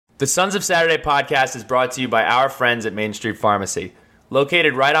The Sons of Saturday podcast is brought to you by our friends at Main Street Pharmacy.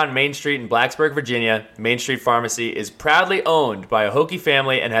 Located right on Main Street in Blacksburg, Virginia, Main Street Pharmacy is proudly owned by a Hokie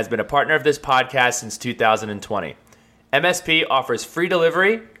family and has been a partner of this podcast since 2020. MSP offers free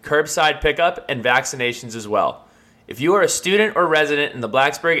delivery, curbside pickup, and vaccinations as well. If you are a student or resident in the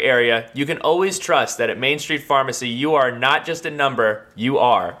Blacksburg area, you can always trust that at Main Street Pharmacy you are not just a number, you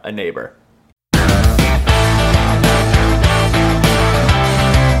are a neighbor.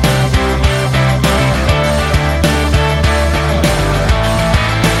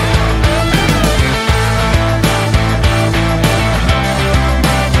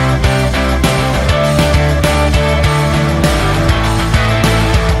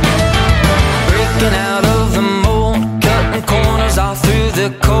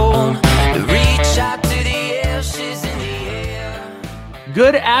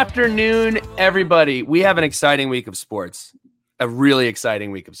 Good afternoon, everybody. We have an exciting week of sports, a really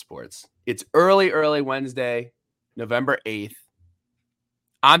exciting week of sports. It's early Wednesday, November 8th.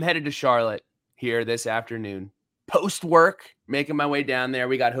 I'm headed to Charlotte here this afternoon. Post-work, making my way down there.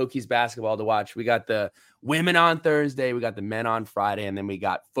 We got Hokies basketball to watch. We got the women on Thursday. We got the men on Friday. And then we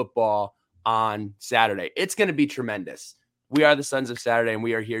got football on Saturday. It's going to be tremendous. We are the Sons of Saturday, and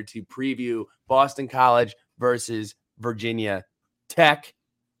we are here to preview Boston College versus Virginia Tech.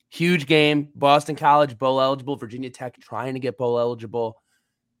 Huge game. Boston College bowl eligible. Virginia Tech trying to get bowl eligible.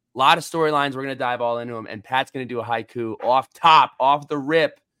 A lot of storylines. We're going to dive all into them. And Pat's going to do a haiku off the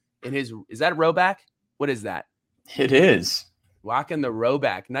rip in his, is that a rowback? What is that? It is. Rocking the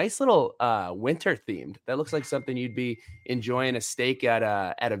rowback. Nice little winter themed. That looks like something you'd be enjoying a steak at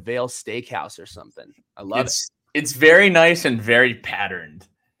a Vail Steakhouse or something. I love it. It's very nice and very patterned.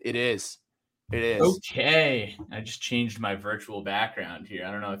 It is. It is. Okay. I just changed my virtual background here.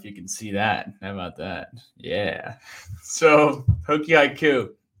 I don't know if you can see that. How about that? Yeah. So, Hokie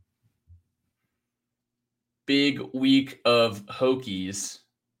Haiku. Big week of Hokies.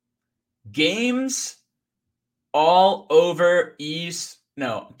 Games all over the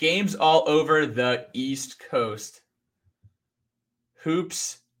East Coast.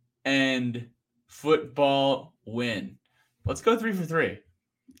 Hoops and football win. Let's go 3 for 3.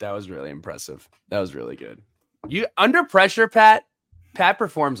 That was really impressive. That was really good. You under pressure, Pat. Pat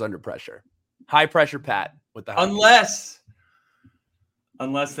performs under pressure. High pressure, Pat. With the unless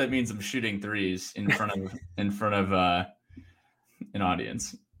that means I'm shooting threes in front of an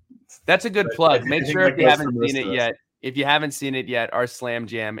audience. That's a good plug. Make sure if you haven't seen it yet, our Slam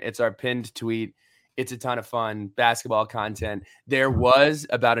Jam. It's our pinned tweet. It's a ton of fun basketball content. There was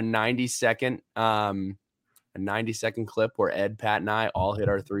about a 90-second clip where Ed, Pat, and I all hit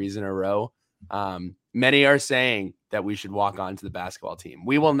our threes in a row. Many are saying that we should walk on to the basketball team.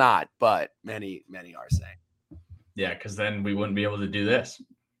 We will not, but many are saying. Yeah, because then we wouldn't be able to do this.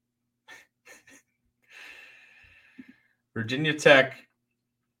 Virginia Tech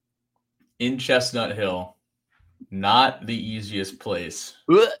in Chestnut Hill, not the easiest place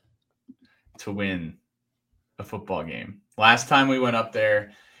to win a football game. Last time we went up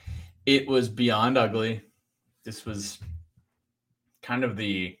there, it was beyond ugly. This was kind of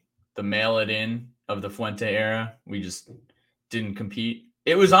the mail it in of the Fuente era. We just didn't compete.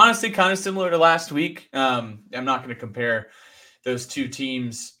 It was honestly kind of similar to last week. I'm not going to compare those two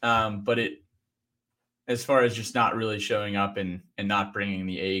teams, but as far as just not really showing up and not bringing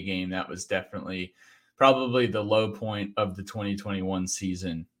the A game, that was definitely probably the low point of the 2021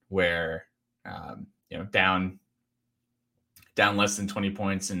 season where, down less than 20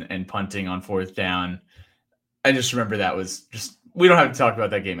 points and punting on fourth down. I just remember that was just, we don't have to talk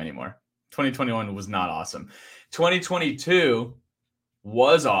about that game anymore. 2021 was not awesome. 2022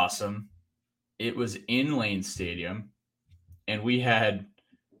 was awesome. It was in Lane Stadium, and we had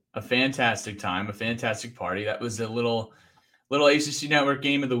a fantastic time, a fantastic party. That was a little ACC Network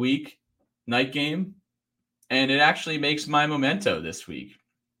game of the week, night game, and it actually makes my memento this week.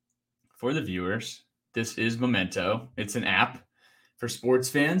 For the viewers, this is Memento. It's an app for sports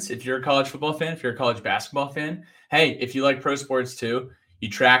fans. If you're a college football fan, if you're a college basketball fan, hey, if you like pro sports too, you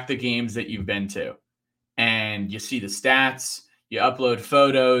track the games that you've been to and you see the stats, you upload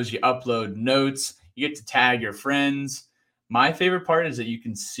photos, you upload notes, you get to tag your friends. My favorite part is that you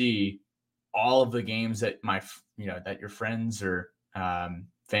can see all of the games that that your friends or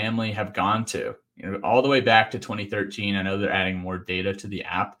family have gone to, all the way back to 2013. I know they're adding more data to the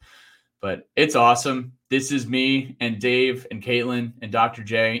app, but it's awesome. This is me and Dave and Caitlin and Dr.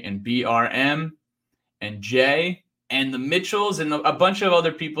 J and BRM and Jay and the Mitchells and a bunch of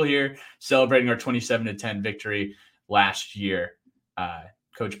other people here celebrating our 27-10 victory last year.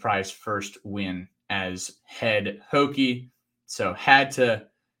 Coach Pry's first win as head Hokie. So had to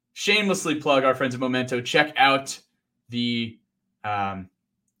shamelessly plug our friends at Memento. Check out the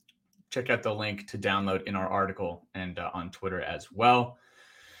link to download in our article and on Twitter as well.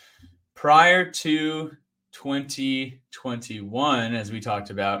 Prior to 2021, as we talked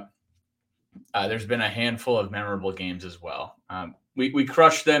about, there's been a handful of memorable games as well. We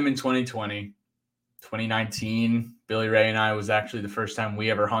crushed them in 2020. 2019, Billy Ray and I was actually the first time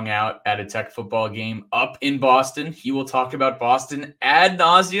we ever hung out at a Tech football game up in Boston. He will talk about Boston ad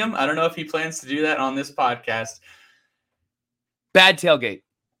nauseum. I don't know if he plans to do that on this podcast. Bad tailgate.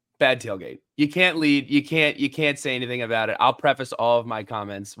 You can't lead. You can't say anything about it. I'll preface all of my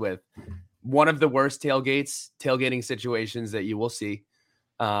comments with one of the worst tailgating situations that you will see.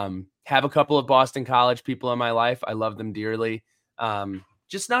 Have a couple of Boston College people in my life. I love them dearly.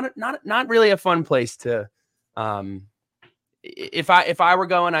 Just not really a fun place to. If I were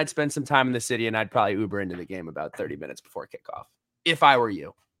going, I'd spend some time in the city and I'd probably Uber into the game about 30 minutes before kickoff. If I were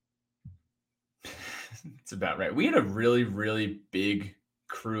you. It's about right. We had a really, really big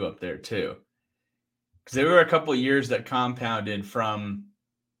crew up there too, because there were a couple of years that compounded from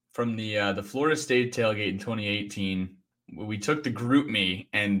the Florida State tailgate in 2018. We took the group me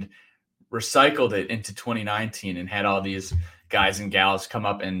and recycled it into 2019 and had all these guys and gals come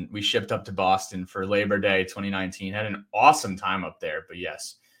up, and we shipped up to Boston for Labor Day 2019. Had an awesome time up there. But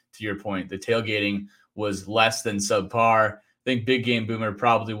yes, to your point, the tailgating was less than subpar. I think Big Game Boomer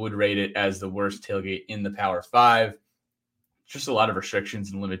probably would rate it as the worst tailgate in the Power 5. Just a lot of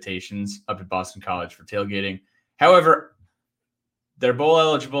restrictions and limitations up at Boston College for tailgating. However, they're bowl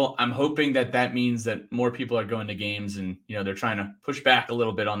eligible. I'm hoping that means that more people are going to games, and they're trying to push back a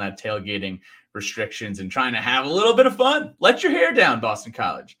little bit on that tailgating restrictions and trying to have a little bit of fun. Let your hair down, Boston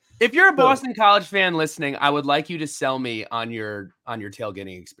College. If you're a Boston College fan listening, I would like you to sell me on your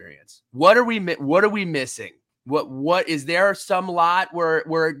tailgating experience. What are we missing? What is there some lot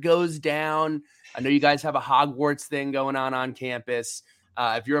where it goes down? I know you guys have a Hogwarts thing going on campus.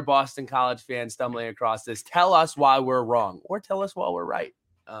 If you're a Boston College fan stumbling across this, tell us why we're wrong or tell us why we're right.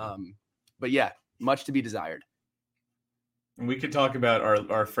 But yeah, much to be desired. We could talk about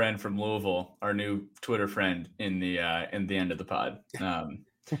our friend from Louisville, our new Twitter friend in the end of the pod.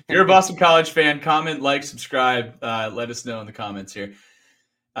 If you're a Boston College fan, comment, like, subscribe. Let us know in the comments here.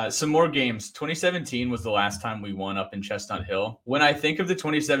 Some more games. 2017 was the last time we won up in Chestnut Hill. When I think of the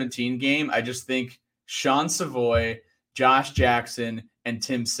 2017 game, I just think Sean Savoy, Josh Jackson, and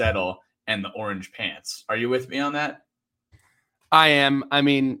Tim Settle and the orange pants. Are you with me on that? I am. I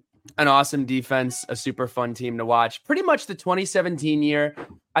mean, an awesome defense, a super fun team to watch. Pretty much the 2017 year,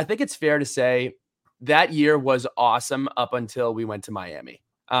 I think it's fair to say that year was awesome up until we went to Miami.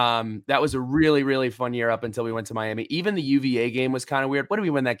 That was a really, really fun year up until we went to Miami. Even the UVA game was kind of weird. What did we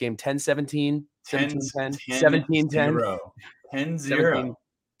win that game? 10-17? 17-10? 17-10? 10-0.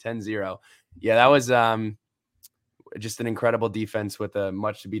 10-0. Yeah, that was just an incredible defense with a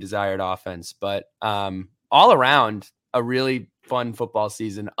much to be desired offense. But all around, a really fun football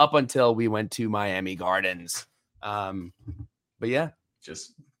season up until we went to Miami Gardens. But yeah,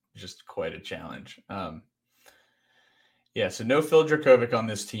 just quite a challenge. Yeah, so no Phil Dracovic on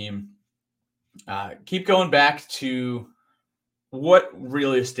this team. Keep going back to what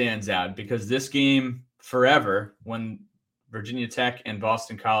really stands out, because this game forever, when Virginia Tech and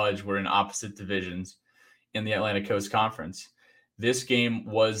Boston College were in opposite divisions in the Atlantic Coast Conference, this game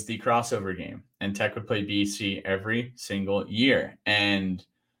was the crossover game, and Tech would play BC every single year. And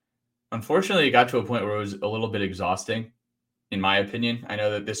unfortunately, it got to a point where it was a little bit exhausting, in my opinion. I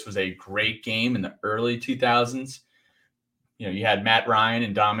know that this was a great game in the early 2000s. You had Matt Ryan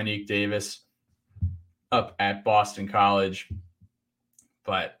and Dominique Davis up at Boston College,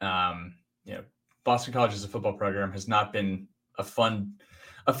 but Boston College as a football program has not been a fun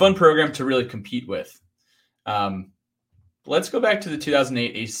program to really compete with. Let's go back to the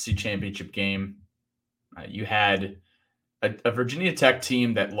 2008 ACC championship game. You had a Virginia Tech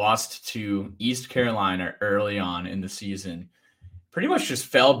team that lost to East Carolina early on in the season, pretty much just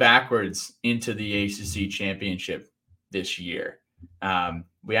fell backwards into the ACC championship this year.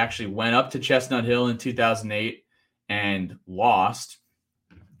 We actually went up to Chestnut Hill in 2008 and lost.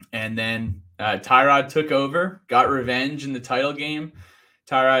 And then Tyrod took over, got revenge in the title game.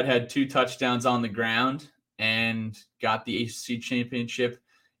 Tyrod had 2 touchdowns on the ground and got the ACC championship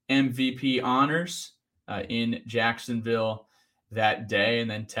MVP honors in Jacksonville that day.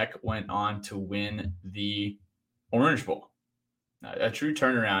 And then Tech went on to win the Orange Bowl. A true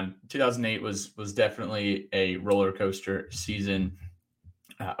turnaround. 2008 was definitely a roller coaster season.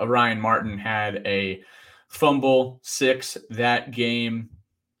 Orion Martin had a fumble 6 that game.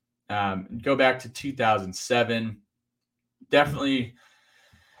 Go back to 2007. Definitely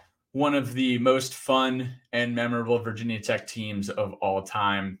one of the most fun and memorable Virginia Tech teams of all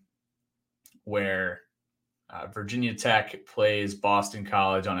time, where Virginia Tech plays Boston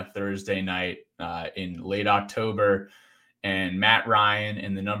College on a Thursday night in late October, and Matt Ryan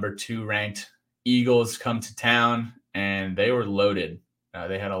and the number 2 ranked Eagles come to town, and they were loaded.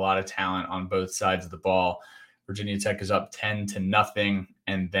 They had a lot of talent on both sides of the ball. Virginia Tech is up 10-0,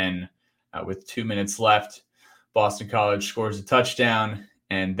 and then with 2 minutes left, Boston College scores a touchdown,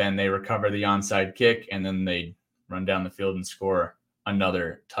 and then they recover the onside kick, and then they run down the field and score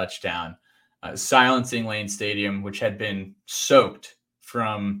another touchdown, silencing Lane Stadium, which had been soaked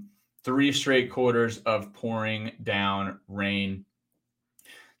from 3 straight quarters of pouring down rain.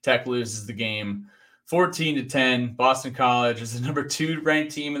 Tech loses the game 14-10. Boston College is the number 2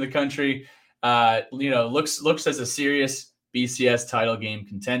 ranked team in the country. Looks as a serious BCS title game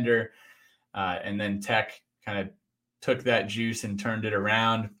contender. And then Tech kind of took that juice and turned it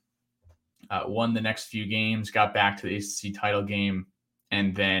around, won the next few games, got back to the ACC title game,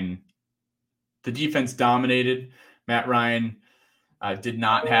 and then the defense dominated. Matt Ryan did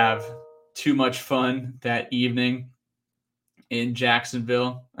not have too much fun that evening in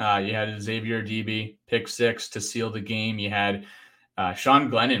Jacksonville. You had Xavier DB pick 6 to seal the game. You had Sean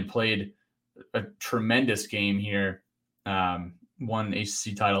Glennon played a tremendous game here, won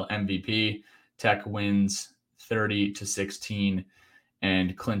ACC title MVP. Tech wins 30-16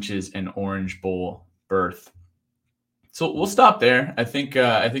 and clinches an Orange Bowl berth. So we'll stop there. I think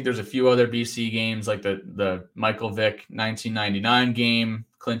there's a few other BC games, like the Michael Vick 1999 game,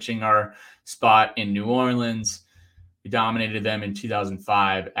 clinching our spot in New Orleans. We dominated them in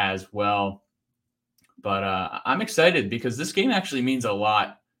 2005 as well. But I'm excited because this game actually means a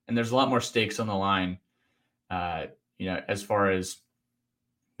lot, and there's a lot more stakes on the line, as far as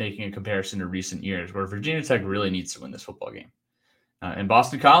making a comparison to recent years, where Virginia Tech really needs to win this football game. And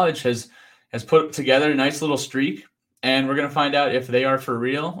Boston College has put together a nice little streak, and we're going to find out if they are for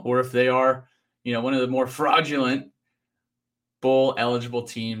real or if they are, one of the more fraudulent bowl-eligible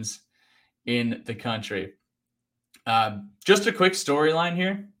teams in the country. Just a quick storyline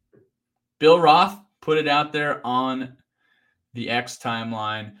here. Bill Roth put it out there on the X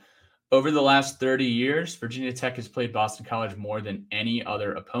timeline. Over the last 30 years, Virginia Tech has played Boston College more than any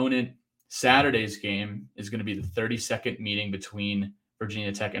other opponent. Saturday's game is going to be the 32nd meeting between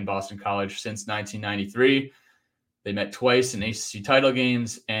Virginia Tech and Boston College since 1993. They met twice in ACC title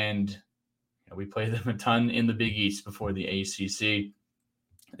games, and we played them a ton in the Big East before the ACC.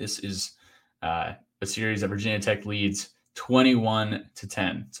 This is a series that Virginia Tech leads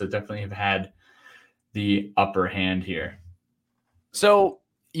 21-10. So definitely have had the upper hand here. So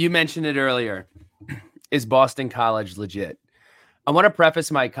you mentioned it earlier. Is Boston College legit? I want to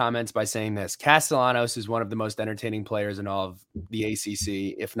preface my comments by saying this. Castellanos is one of the most entertaining players in all of the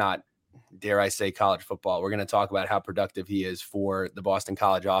ACC, if not, dare I say, college football. We're going to talk about how productive he is for the Boston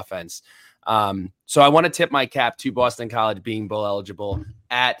College offense. So I want to tip my cap to Boston College being bowl eligible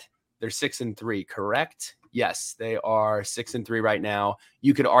at they're 6-3, correct? Yes, they are 6-3 right now.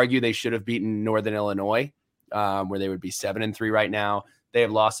 You could argue they should have beaten Northern Illinois, where they would be 7-3 right now. They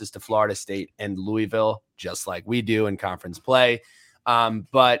have losses to Florida State and Louisville, just like we do in conference play.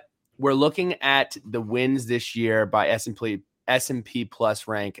 But we're looking at the wins this year by S&P Plus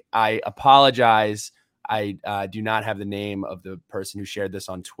rank. I apologize. I do not have the name of the person who shared this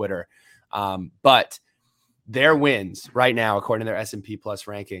on Twitter. But their wins right now, according to their S&P Plus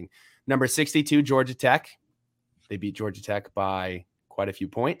ranking, number 62, Georgia Tech. They beat Georgia Tech by quite a few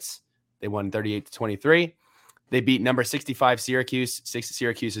points. They won 38-23. They beat number 65, Syracuse.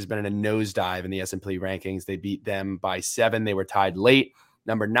 Syracuse has been in a nosedive in the S&P rankings. They beat them by 7. They were tied late.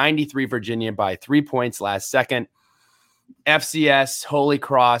 Number 93, Virginia, by 3 points last second. FCS, Holy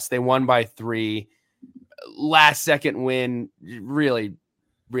Cross, they won by 3. Last second win, really,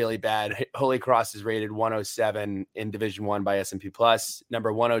 really bad. Holy Cross is rated 107 in Division I by S&P Plus.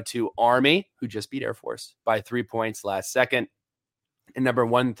 Number 102, Army, who just beat Air Force by 3 points last second. And number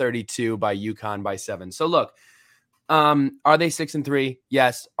 132 by UConn by 7. So look, are they 6-3?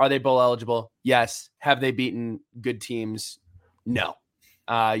 Yes. Are they bowl eligible? Yes. Have they beaten good teams? No.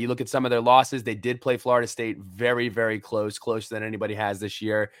 You look at some of their losses. They did play Florida State very, very closer than anybody has this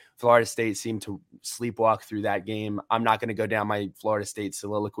year. Florida State seemed to sleepwalk through that game. I'm not going to go down my Florida State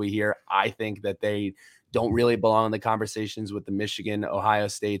soliloquy here. I think that they don't really belong in the conversations with the Michigan, Ohio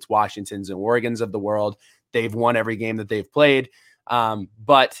States, Washingtons, and Oregons of the world. They've won every game that they've played.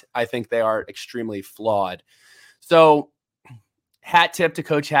 But I think they are extremely flawed. So hat tip to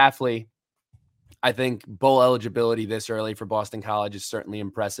Coach Hafley. I think bowl eligibility this early for Boston College is certainly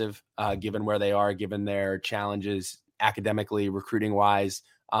impressive, given where they are, given their challenges academically, recruiting wise.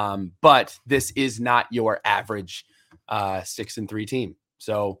 But this is not your average 6-3 team.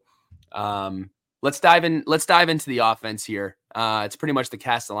 So let's dive into the offense here. It's pretty much the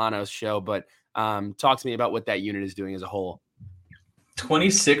Castellanos show, but talk to me about what that unit is doing as a whole.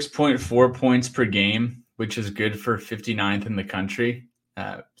 26.4 points per game, which is good for 59th in the country.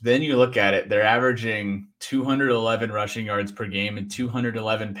 Then you look at it, they're averaging 211 rushing yards per game and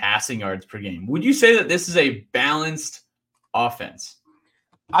 211 passing yards per game. Would you say that this is a balanced offense?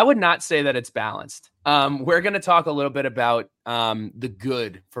 I would not say that it's balanced. We're going to talk a little bit about the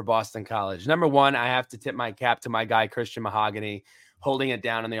good for Boston College. Number one, I have to tip my cap to my guy, Christian Mahogany, holding it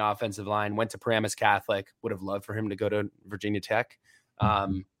down on the offensive line. Went to Paramus Catholic. Would have loved for him to go to Virginia Tech.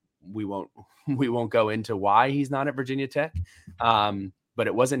 We won't go into why he's not at Virginia Tech. But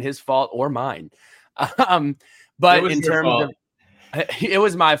it wasn't his fault or mine. But in terms of, it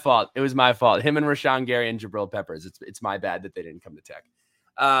was my fault. It was my fault. Him and Rashawn Gary and Jabril Peppers. It's my bad that they didn't come to Tech.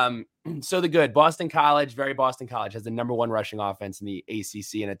 So the good Boston College, very Boston College, has the number one rushing offense in the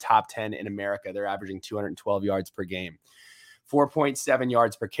ACC and a top 10 in America. They're averaging 212 yards per game, 4.7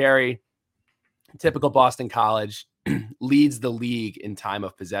 yards per carry. Typical Boston College. Leads the league in time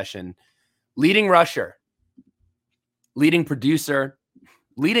of possession. Leading rusher, leading producer,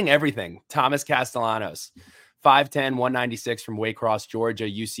 leading everything. Thomas Castellanos, 5'10", 196 from Waycross, Georgia,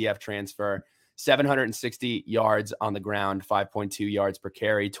 UCF transfer, 760 yards on the ground, 5.2 yards per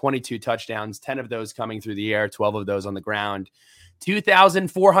carry, 22 touchdowns, 10 of those coming through the air, 12 of those on the ground,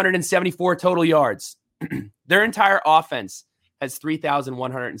 2,474 total yards. Their entire offense has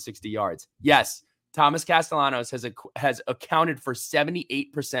 3,160 yards. Yes, Thomas Castellanos has accounted for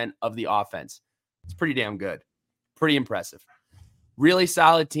 78% of the offense. It's pretty damn good. Pretty impressive. Really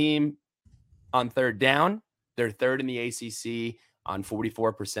solid team on third down. They're third in the ACC on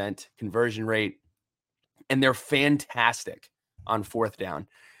 44% conversion rate. And they're fantastic on fourth down.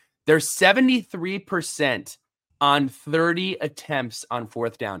 They're 73% on 30 attempts on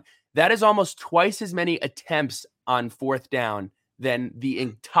fourth down. That is almost twice as many attempts on fourth down than the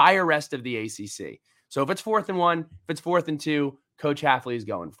entire rest of the ACC. So if it's 4th and 1, if it's 4th and 2, Coach Hafley is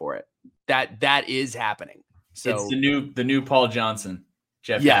going for it. That is happening. So it's the new Paul Johnson,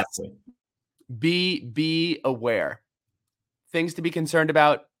 Jeff yes, Hafley. Be aware. Things to be concerned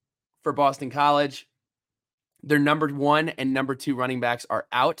about for Boston College. Their number 1 and number 2 running backs are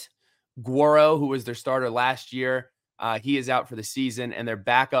out. Guaro, who was their starter last year, he is out for the season, and their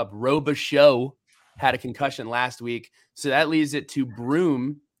backup Robichaux had a concussion last week. So that leaves it to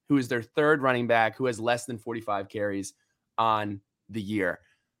Broom, who is their third running back, who has less than 45 carries on the year.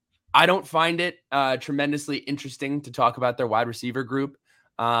 I don't find it tremendously interesting to talk about their wide receiver group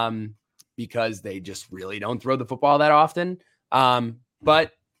because they just really don't throw the football that often.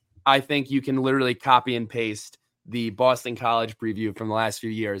 But I think you can literally copy and paste the Boston College preview from the last few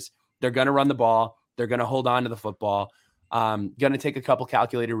years. They're going to run the ball. They're going to hold on to the football. Going to take a couple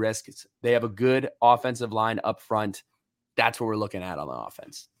calculated risks. They have a good offensive line up front. That's what we're looking at on the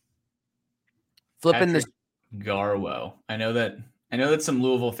offense. Flipping this Garwo. I know that some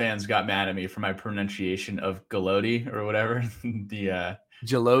Louisville fans got mad at me for my pronunciation of Galoti or whatever. The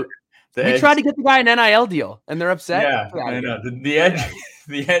Jalot. We tried to get the guy an NIL deal, and they're upset. Yeah, I know.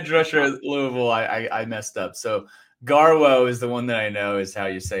 The edge rusher at Louisville, I messed up. So Garwo is the one that I know is how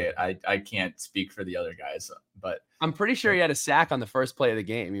you say it. I can't speak for the other guys, but I'm pretty sure he had a sack on the first play of the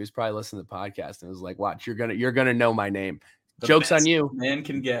game. He was probably listening to the podcast and was like, "Watch, you're gonna know my name." Joke's on you. Man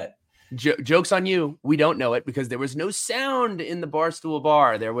can get. Joke's on you. We don't know it because there was no sound in the Barstool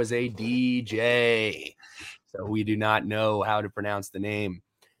bar. There was a DJ. So we do not know how to pronounce the name.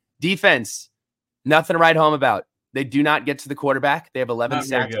 Defense, nothing to write home about. They do not get to the quarterback. They have 11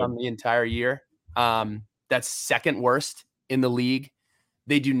 sacks on the entire year. That's second worst in the league.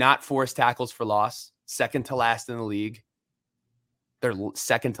 They do not force tackles for loss. Second to last in the league. They're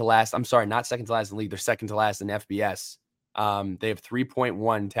second to last. I'm sorry, not second to last in the league. They're second to last in FBS. They have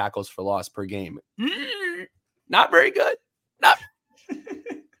 3.1 tackles for loss per game. Not very good.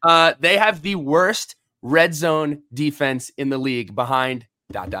 They have the worst red zone defense in the league behind ...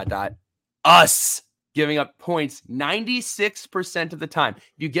 us, giving up points 96% of the time. If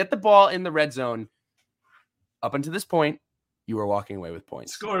you get the ball in the red zone, up until this point, you are walking away with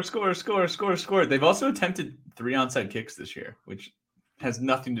points. Score. They've also attempted 3 onside kicks this year, which has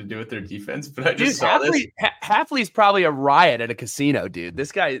nothing to do with their defense, but I just saw this. Halfley's probably a riot at a casino, dude.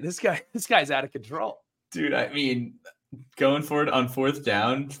 This guy's out of control. Dude, I mean, going for it on fourth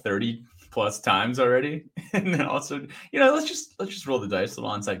down 30 plus times already. And then also, let's just roll the dice,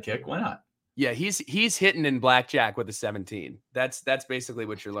 little onside kick. Why not? Yeah, he's hitting in blackjack with a 17. That's basically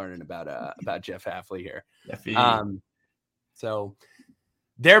what you're learning about Jeff Hafley here. Yeah, so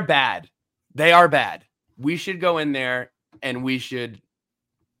They're bad. They are bad. We should go in there and we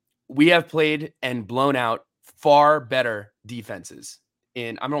have played and blown out far better defenses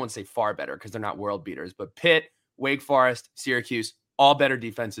I don't want to say far better because they're not world beaters, but Pitt, Wake Forest, Syracuse, all better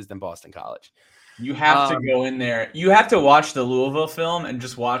defenses than Boston College. You have to go in there. You have to watch the Louisville film and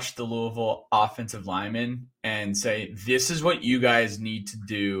just watch the Louisville offensive linemen and say, this is what you guys need to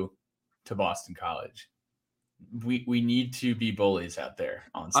do to Boston College. We need to be bullies out there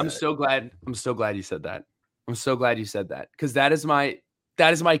on Saturday. I'm so glad you said that. I'm so glad you said that because that is my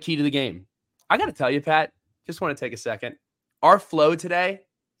key to the game. I got to tell you, Pat, just want to take a second. Our flow today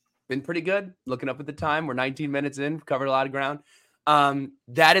been pretty good. Looking up at the time, we're 19 minutes in, covered a lot of ground.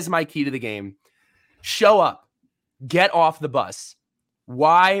 That is my key to the game. Show up, get off the bus.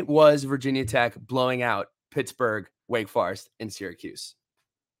 Why was Virginia Tech blowing out Pittsburgh, Wake Forest, and Syracuse?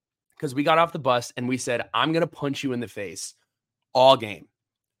 Because we got off the bus and we said, I'm going to punch you in the face all game.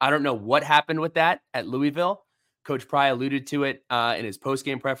 I don't know what happened with that at Louisville. Coach Pry alluded to it in his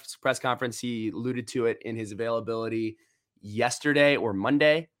post-game press conference. He alluded to it in his availability yesterday or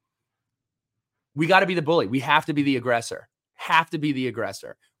Monday. We got to be the bully. We have to be the aggressor.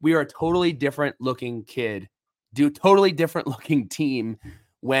 We are a totally different looking totally different looking team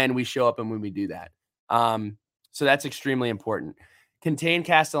when we show up and when we do that. So that's extremely important. Contain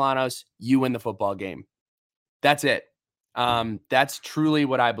Castellanos, you win the football game. That's it. That's truly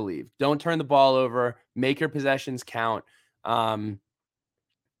what I believe. Don't turn the ball over, make your possessions count. And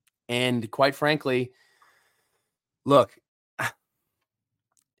quite frankly, look,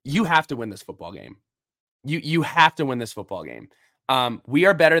 you have to win this football game. You have to win this football game. We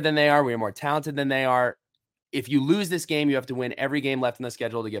are better than they are. We are more talented than they are. If you lose this game, you have to win every game left in the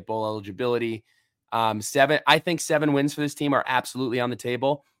schedule to get bowl eligibility. I think 7 wins for this team are absolutely on the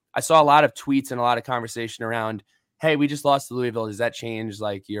table. I saw a lot of tweets and a lot of conversation around, hey, we just lost to Louisville. Does that change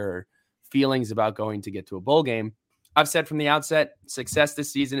like your feelings about going to get to a bowl game? I've said from the outset, success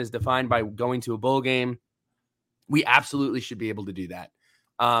this season is defined by going to a bowl game. We absolutely should be able to do that.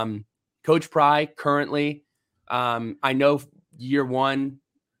 Coach Pry currently, I know year one,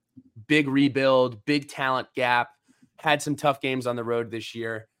 big rebuild, big talent gap, had some tough games on the road this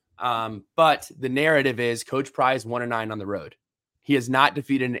year. But the narrative is Coach Pry is 1-9 on the road. He has not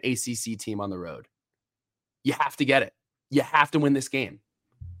defeated an ACC team on the road. You have to get it. You have to win this game.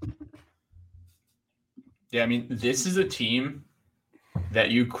 Yeah, I mean, this is a team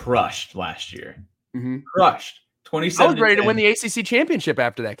that you crushed last year. Mm-hmm. Crushed. 27. I was ready to win the ACC championship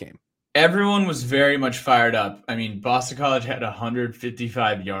after that game. Everyone was very much fired up. I mean, Boston College had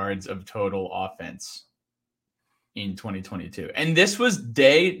 155 yards of total offense in 2022. And this was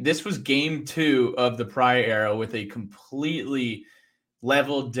game 2 of the Pry era with a completely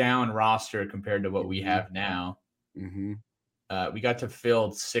leveled down roster compared to what we have now. Mm-hmm. We got to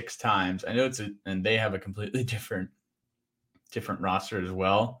field 6 times. I know and they have a completely different roster as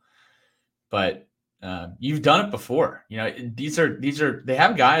well, but you've done it before. You know, they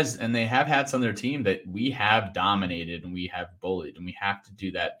have guys and they have had some on their team that we have dominated and we have bullied, and we have to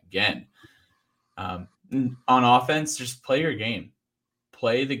do that again. On offense, just play your game.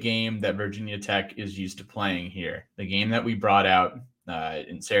 Play the game that Virginia Tech is used to playing here. The game that we brought out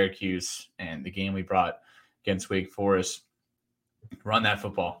in Syracuse and the game we brought against Wake Forest. Run that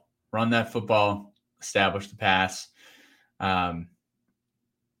football. Establish the pass. I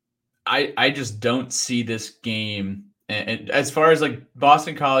just don't see this game. And as far as like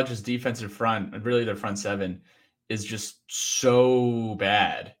Boston College's defensive front, and really their front 7 is just so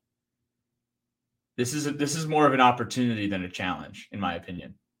bad. This is more of an opportunity than a challenge, in my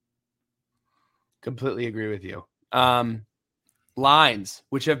opinion. Completely agree with you. Lines,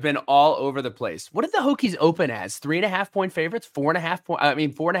 which have been all over the place. What did the Hokies open as? 3.5 point favorites,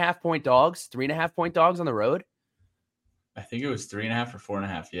 4.5 point dogs, 3.5 point dogs on the road. I think it was 3.5 or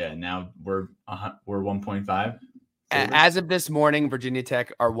 4.5. Yeah. And now we're 1.5. As of this morning, Virginia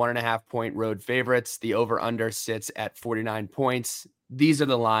Tech are 1.5 point road favorites. The over under sits at 49 points. These are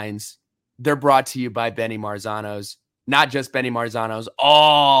the lines. They're brought to you by Benny Marzano's, not just Benny Marzano's,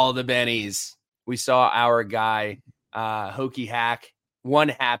 all the Bennies. We saw our guy, Hokie Hack, one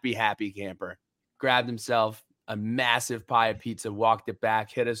happy camper, grabbed himself a massive pie of pizza, walked it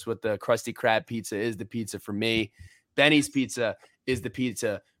back, hit us with the Krusty Krab pizza is the pizza for me. Benny's Pizza is the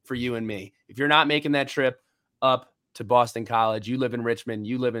pizza for you and me. If you're not making that trip up to Boston College, you live in Richmond,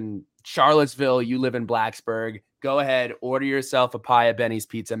 you live in Charlottesville, you live in Blacksburg, go ahead, order yourself a pie of Benny's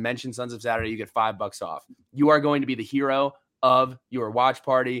Pizza, mention Sons of Saturday, you get $5 off. You are going to be the hero of your watch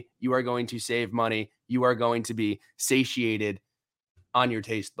party. You are going to save money. You are going to be satiated on your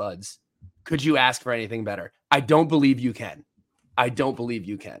taste buds. Could you ask for anything better? I don't believe you can. I don't believe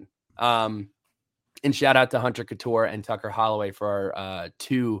you can. And shout out to Hunter Couture and Tucker Holloway for our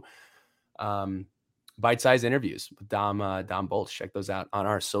 2 bite-sized interviews with Dom Bolts. Check those out on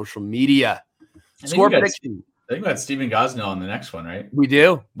our social media. Score prediction. I think we got Steven Gosnell on the next one, right? We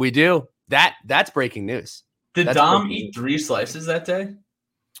do. That's breaking news. Did Dom eat 3 slices that day?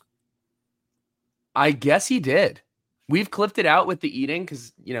 I guess he did. We've clipped it out with the eating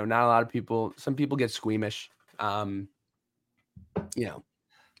because, not a lot of people, some people get squeamish.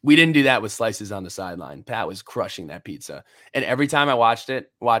 We didn't do that with slices on the sideline. Pat was crushing that pizza. And every time I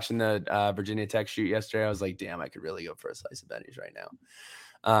watching the Virginia Tech shoot yesterday, I was like, damn, I could really go for a slice of Benny's right now.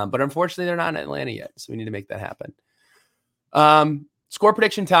 But unfortunately, they're not in Atlanta yet. So we need to make that happen. Score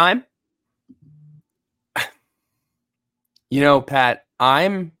prediction time. Pat,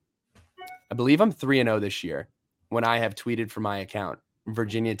 I believe I'm 3-0 this year when I have tweeted from my account,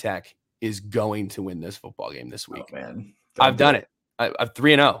 Virginia Tech is going to win this football game this week. Oh, man. I've done it. I'm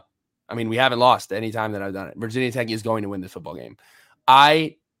 3-0. I mean, we haven't lost any time that I've done it. Virginia Tech is going to win this football game.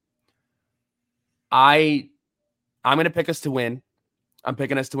 I'm going to pick us to win. I'm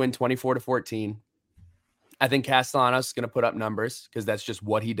picking us to win 24-14. I think Castellanos is going to put up numbers because that's just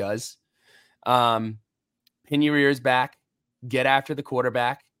what he does. Pin your ears back. Get after the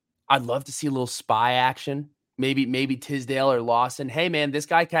quarterback. I'd love to see a little spy action. Maybe Tisdale or Lawson. Hey, man, this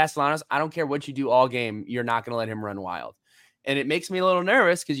guy Castellanos, I don't care what you do all game. You're not going to let him run wild. And it makes me a little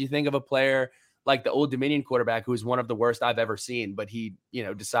nervous because you think of a player like the Old Dominion quarterback who is one of the worst I've ever seen, but he,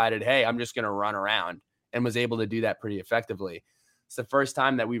 decided, hey, I'm just going to run around and was able to do that pretty effectively. It's the first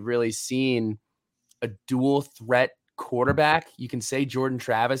time that we've really seen a dual threat quarterback. You can say Jordan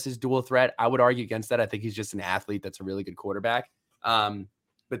Travis is dual threat. I would argue against that. I think he's just an athlete that's a really good quarterback.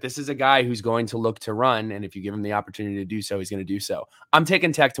 But this is a guy who's going to look to run, and if you give him the opportunity to do so, he's going to do so. I'm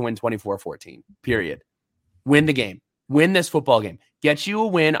taking Tech to win 24-14, period. Win the game. Win this football game. Get you a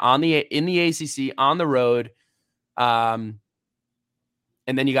win in the ACC on the road, and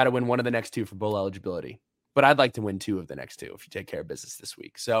then you got to win one of the next 2 for bowl eligibility. But I'd like to win 2 of the next 2 if you take care of business this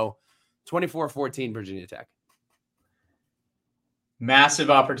week. So 24-14 Virginia Tech. Massive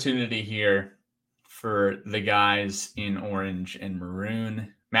opportunity here for the guys in orange and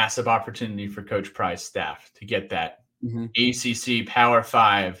maroon. Massive opportunity for Coach Price staff to get that ACC Power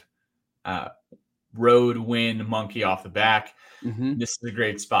 5 road win monkey off the back. This is a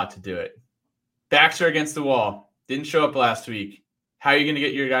great spot to do it. Backs are against the wall. Didn't show up last week. How are you going to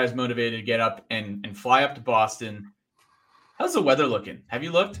get your guys motivated to get up and fly up to Boston? How's the weather looking? Have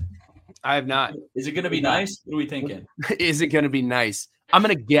you looked? I have not. Is it going to be nice? What are we thinking? Is it going to be nice? I'm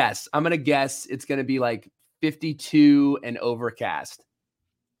going to guess it's going to be like 52 and overcast.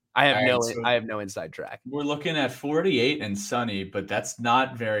 I have no inside track. We're looking at 48 and sunny, but that's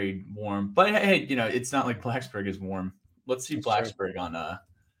not very warm. But hey, it's not like Blacksburg is warm. Let's see Blacksburg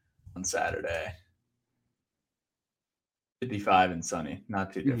on Saturday. 55 and sunny,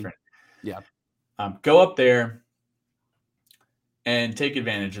 not too different. Yeah. Go up there and take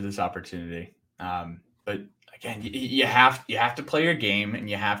advantage of this opportunity. But again, you have to play your game and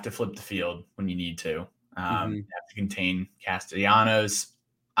you have to flip the field when you need to. You have to contain Castellanos.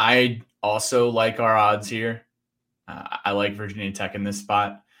 I also like our odds here. I like Virginia Tech in this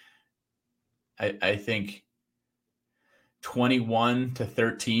spot. I think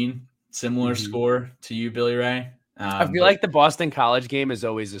 21-13, similar score to you, Billy Ray. I feel like the Boston College game is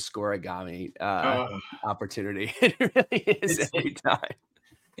always a scoregami opportunity. It really is every time.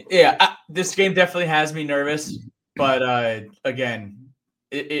 Yeah, this game definitely has me nervous. But again,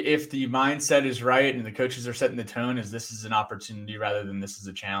 if the mindset is right and the coaches are setting the tone as this is an opportunity rather than this is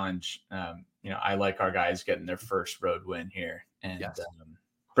a challenge, I like our guys getting their first road win here and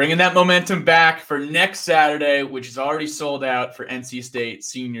bringing that momentum back for next Saturday, which is already sold out for NC State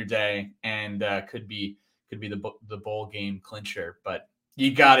Senior Day and could be the bowl game clincher. But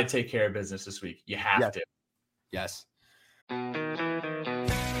you got to take care of business this week. You have to. Yes.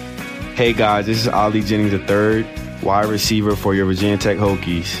 Hey guys, this is Ali Jennings III, wide receiver for your Virginia Tech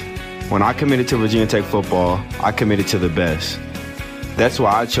Hokies. When I committed to Virginia Tech football, I committed to the best. That's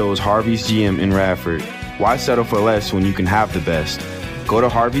why I chose Harvey's GM in Radford. Why settle for less when you can have the best? Go to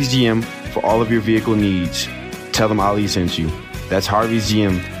Harvey's GM for all of your vehicle needs. Tell them Ali sent you. That's Harvey's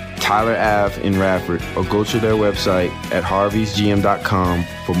GM, Tyler Ave in Radford, or go to their website at harveysgm.com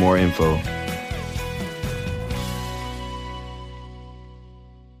for more info.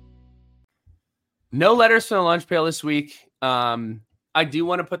 No letters from the lunch pail this week. I do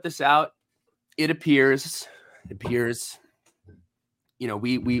want to put this out. It appears,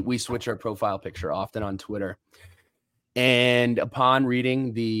 we switch our profile picture often on Twitter. And upon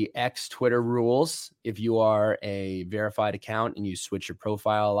reading the X Twitter rules, if you are a verified account and you switch your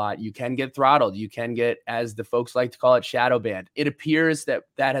profile a lot, you can get throttled. You can get, as the folks like to call it, shadow banned. It appears that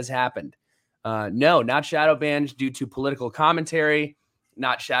has happened. No, not shadow banned due to political commentary,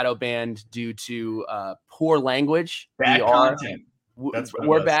 not shadow banned due to poor language. Bad content.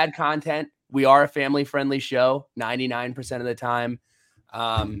 We're bad content. We are a family-friendly show 99% of the time.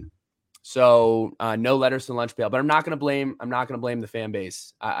 So no letters to the lunch pail, but I'm not going to blame the fan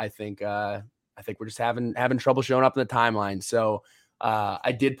base. I think we're just having trouble showing up in the timeline. So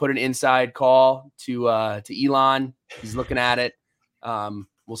I did put an inside call to Elon. He's looking at it.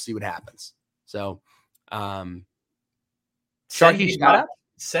 We'll see what happens. So Sharky, shout out.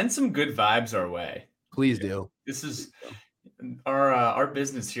 Send some good vibes our way. Please do. This is our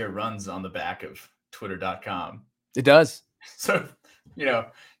business here runs on the back of twitter.com. It does. So,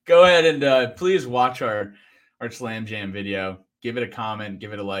 go ahead and please watch our Slam Jam video. Give it a comment,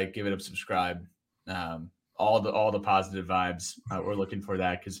 give it a like, give it a subscribe. All the positive vibes. We're looking for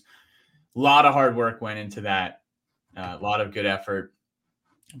that because a lot of hard work went into that. A lot of good effort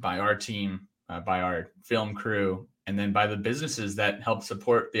by our team, by our film crew, and then by the businesses that help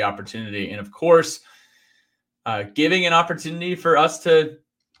support the opportunity. And of course, giving an opportunity for us to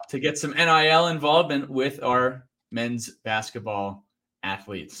get some NIL involvement with our men's basketball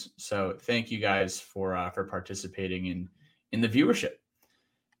athletes. So thank you guys for participating in the viewership.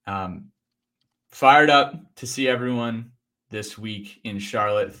 Fired up to see everyone this week in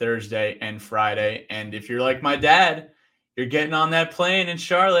Charlotte, Thursday and Friday. And if you're like my dad, you're getting on that plane in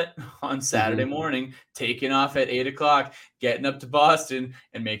Charlotte on Saturday morning, taking off at 8:00, getting up to Boston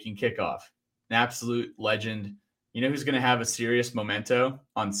and making kickoff. An absolute legend. You know who's going to have a serious memento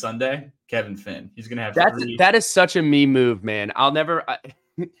on Sunday? Kevin Finn. He's going to have that is such a me move, man. I'll never,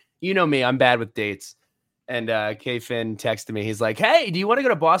 you know me, I'm bad with dates. And K Finn texted me. He's like, "Hey, do you want to go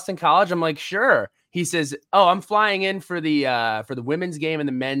to Boston College?" I'm like, "Sure." He says, "Oh, I'm flying in for the women's game and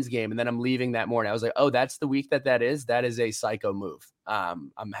the men's game, and then I'm leaving that morning." I was like, "Oh, that's the week that is. That is a psycho move."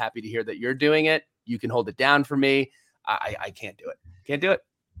 I'm happy to hear that you're doing it. You can hold it down for me. I can't do it. Can't do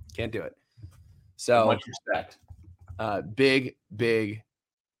it. So much respect. Big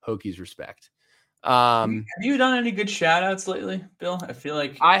Hokies respect. Have you done any good shout outs lately, Bill? I feel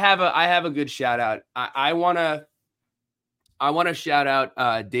like I have a good shout out. I want to shout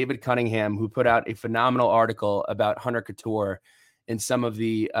out David Cunningham, who put out a phenomenal article about Hunter Couture and some of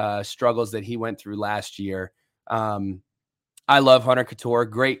the struggles that he went through last year. I love Hunter Couture.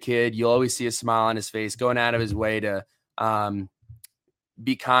 Great kid. You'll always see a smile on his face, going out of his way to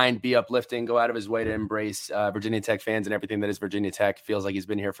be kind, be uplifting, go out of his way to embrace Virginia Tech fans and everything that is Virginia Tech. Feels like he's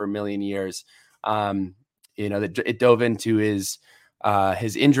been here for a million years. It dove into his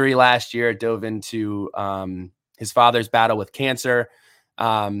injury last year. It dove into his father's battle with cancer,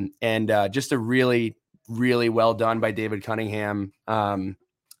 and just a really, really well done by David Cunningham.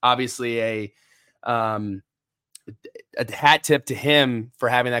 Obviously a hat tip to him for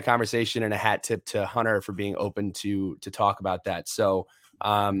having that conversation, and a hat tip to Hunter for being open to talk about that. So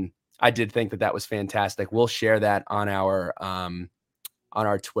I did think that was fantastic. We'll share that on our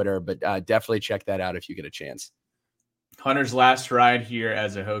Twitter, but definitely check that out if you get a chance. Hunter's last ride here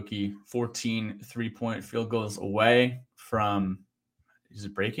as a Hokie, 14 3-point field goals away from, is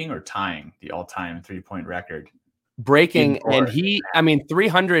it breaking or tying the all-time 3-point record? Breaking, and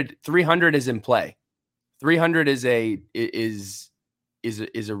 300 is in play. 300 is a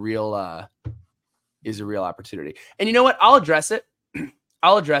real opportunity. And you know what? I'll address it.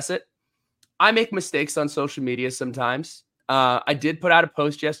 I make mistakes on social media sometimes. I did put out a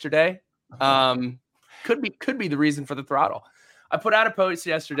post yesterday. Could be the reason for the throttle. I put out a post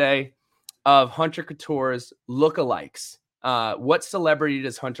yesterday of Hunter Couture's lookalikes. What celebrity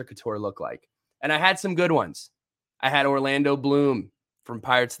does Hunter Couture look like? And I had some good ones. I had Orlando Bloom from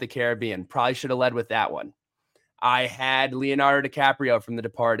Pirates of the Caribbean. Probably should have led with that one. I had Leonardo DiCaprio from The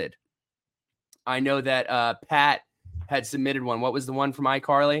Departed. I know that Pat had submitted one. What was the one from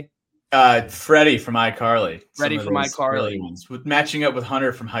iCarly? Freddie from iCarly. Freddie from iCarly. With matching up with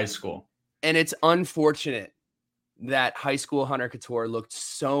Hunter from high school. And it's unfortunate that high school Hunter Couture looked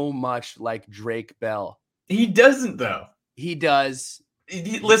so much like Drake Bell. He doesn't, though. He does.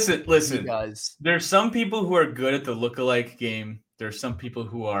 Listen. He does. There's some people who are good at the lookalike game. There's some people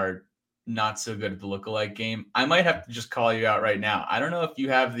who are not so good at the lookalike game. I might have to just call you out right now. I don't know if you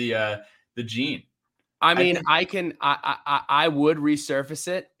have the gene. I mean, I would resurface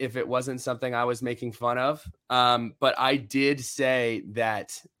it if it wasn't something I was making fun of. But I did say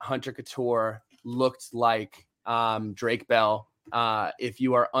that Hunter Couture looked like Drake Bell If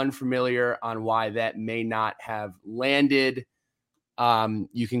you are unfamiliar on why that may not have landed,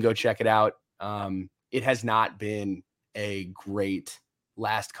 you can go check it out. It has not been a great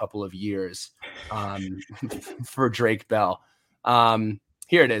last couple of years for Drake Bell.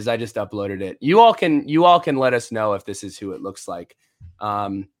 Here it is. I just uploaded it. You all can let us know if this is who it looks like.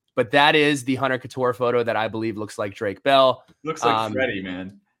 But that is the Hunter Couture photo that I believe looks like Drake Bell. Looks like Freddie,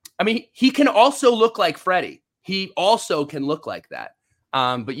 man. I mean, he can also look like Freddie. He also can look like that.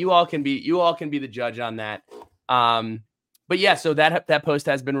 But you all can be the judge on that. But yeah, so that post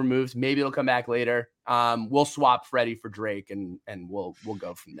has been removed. Maybe it'll come back later. We'll swap Freddie for Drake and we'll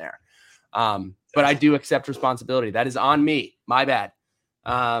go from there. But I do accept responsibility. That is on me. My bad.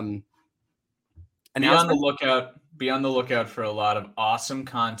 Be on the lookout for a lot of awesome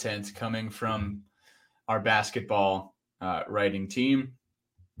content coming from our basketball writing team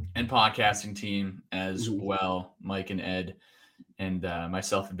and podcasting team as well. Mike and Ed and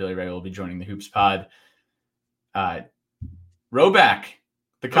myself and Billy Ray will be joining the Hoops Pod. Roback,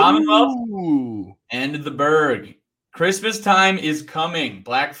 the Commonwealth, and the Berg. Christmas time is coming.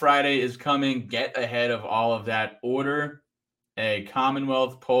 Black Friday is coming. Get ahead of all of that. Order a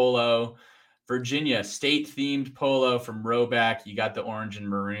Commonwealth polo, Virginia state-themed polo from Roback. You got the orange and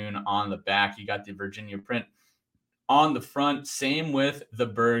maroon on the back. You got the Virginia print on the front. Same with the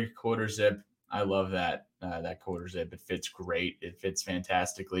Berg quarter zip. I love that quarter zip. It fits great. It fits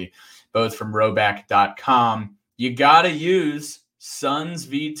fantastically. Both from roback.com. You got to use Suns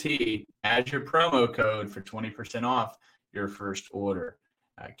VT as your promo code for 20% off your first order.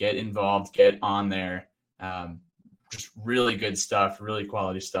 Get involved. Get on there. Just really good stuff, really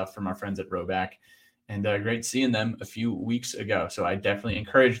quality stuff from our friends at Roback. And great seeing them a few weeks ago. So I definitely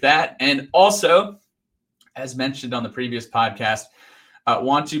encourage that. And also, as mentioned on the previous podcast,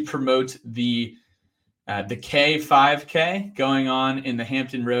 want to promote the K5K going on in the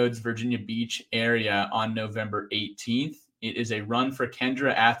Hampton Roads, Virginia Beach area on November 18th. It is a run for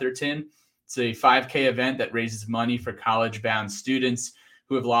Kendra Atherton. It's a 5K event that raises money for college-bound students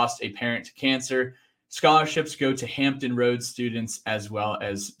who have lost a parent to cancer. Scholarships go to Hampton Roads students as well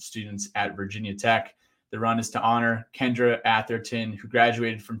as students at Virginia Tech. The run is to honor Kendra Atherton, who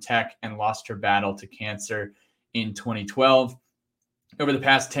graduated from Tech and lost her battle to cancer in 2012. Over the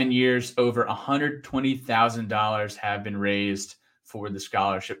past 10 years, over $120,000 have been raised for the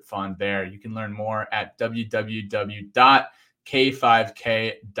scholarship fund there. You can learn more at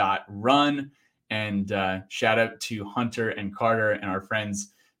www.k5k.run. And shout out to Hunter and Carter and our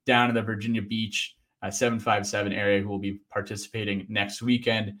friends down in the Virginia Beach 757 area who will be participating next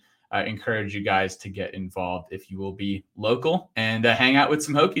weekend. I encourage you guys to get involved if you will be local and hang out with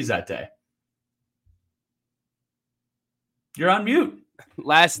some Hokies that day. You're on mute.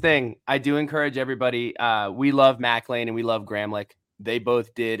 Last thing, I do encourage everybody. We love Mac Lane and we love Gramlich. They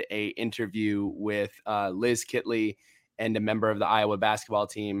both did a interview with Liz Kitley and a member of the Iowa basketball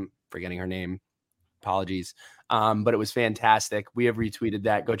team. Forgetting her name. Apologies. But it was fantastic. We have retweeted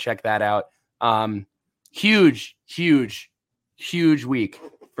that. Go check that out. Huge week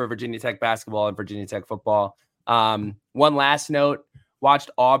for Virginia Tech basketball and Virginia Tech football. One last note, watched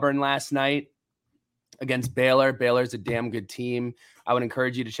Auburn last night against Baylor. Baylor's a damn good team. I would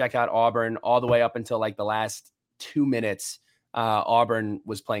encourage you to check out Auburn all the way up until like the last 2 minutes. Auburn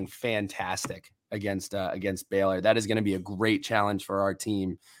was playing fantastic against Baylor. That is going to be a great challenge for our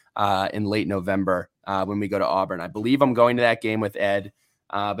team in late November when we go to Auburn. I believe I'm going to that game with Ed.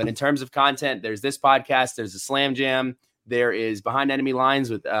 But in terms of content, there's this podcast, there's a Slam Jam, there is Behind Enemy Lines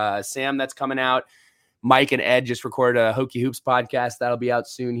with Sam that's coming out. Mike and Ed just recorded a Hokie Hoops podcast. That'll be out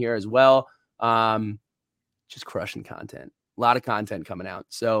soon here as well. Just crushing content. A lot of content coming out.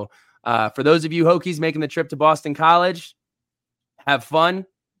 So for those of you Hokies making the trip to Boston College, have fun.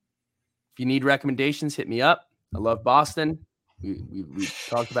 If you need recommendations, hit me up. I love Boston. We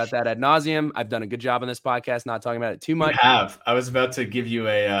talked about that ad nauseum. I've done a good job on this podcast, not talking about it too much. You have. I was about to give you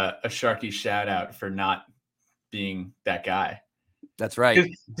a Sharky shout out for not being that guy. That's right.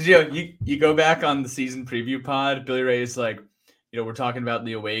 You go back on the season preview pod. Billy Ray's like, we're talking about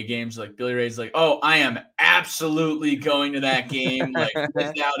the away games. Like Billy Ray's like, oh, I am absolutely going to that game. Like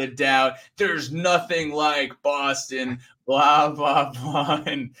without a doubt, there's nothing like Boston. Blah blah blah.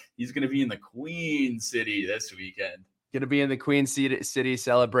 And he's gonna be in the Queen City this weekend. Going to be in the Queen City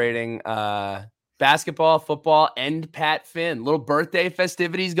celebrating basketball, football, and Pat Finn. Little birthday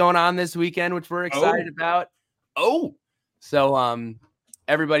festivities going on this weekend, which we're excited about. So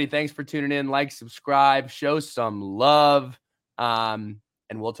everybody, thanks for tuning in. Like, subscribe, show some love, and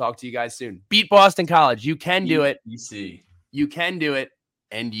we'll talk to you guys soon. Beat Boston College. You can do it. You see. You can do it,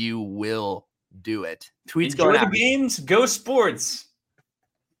 and you will do it. Tweets Enjoy going the out. games. Go sports.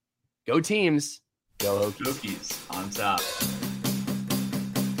 Go teams. Go Hokies. Hokies on top.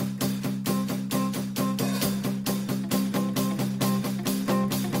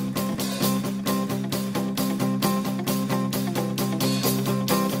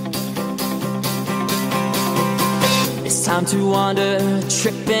 It's time to wander,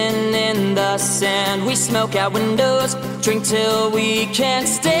 tripping in the sand. We smoke out windows, drink till we can't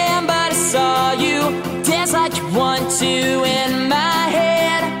stand. But I saw you dance like you want to.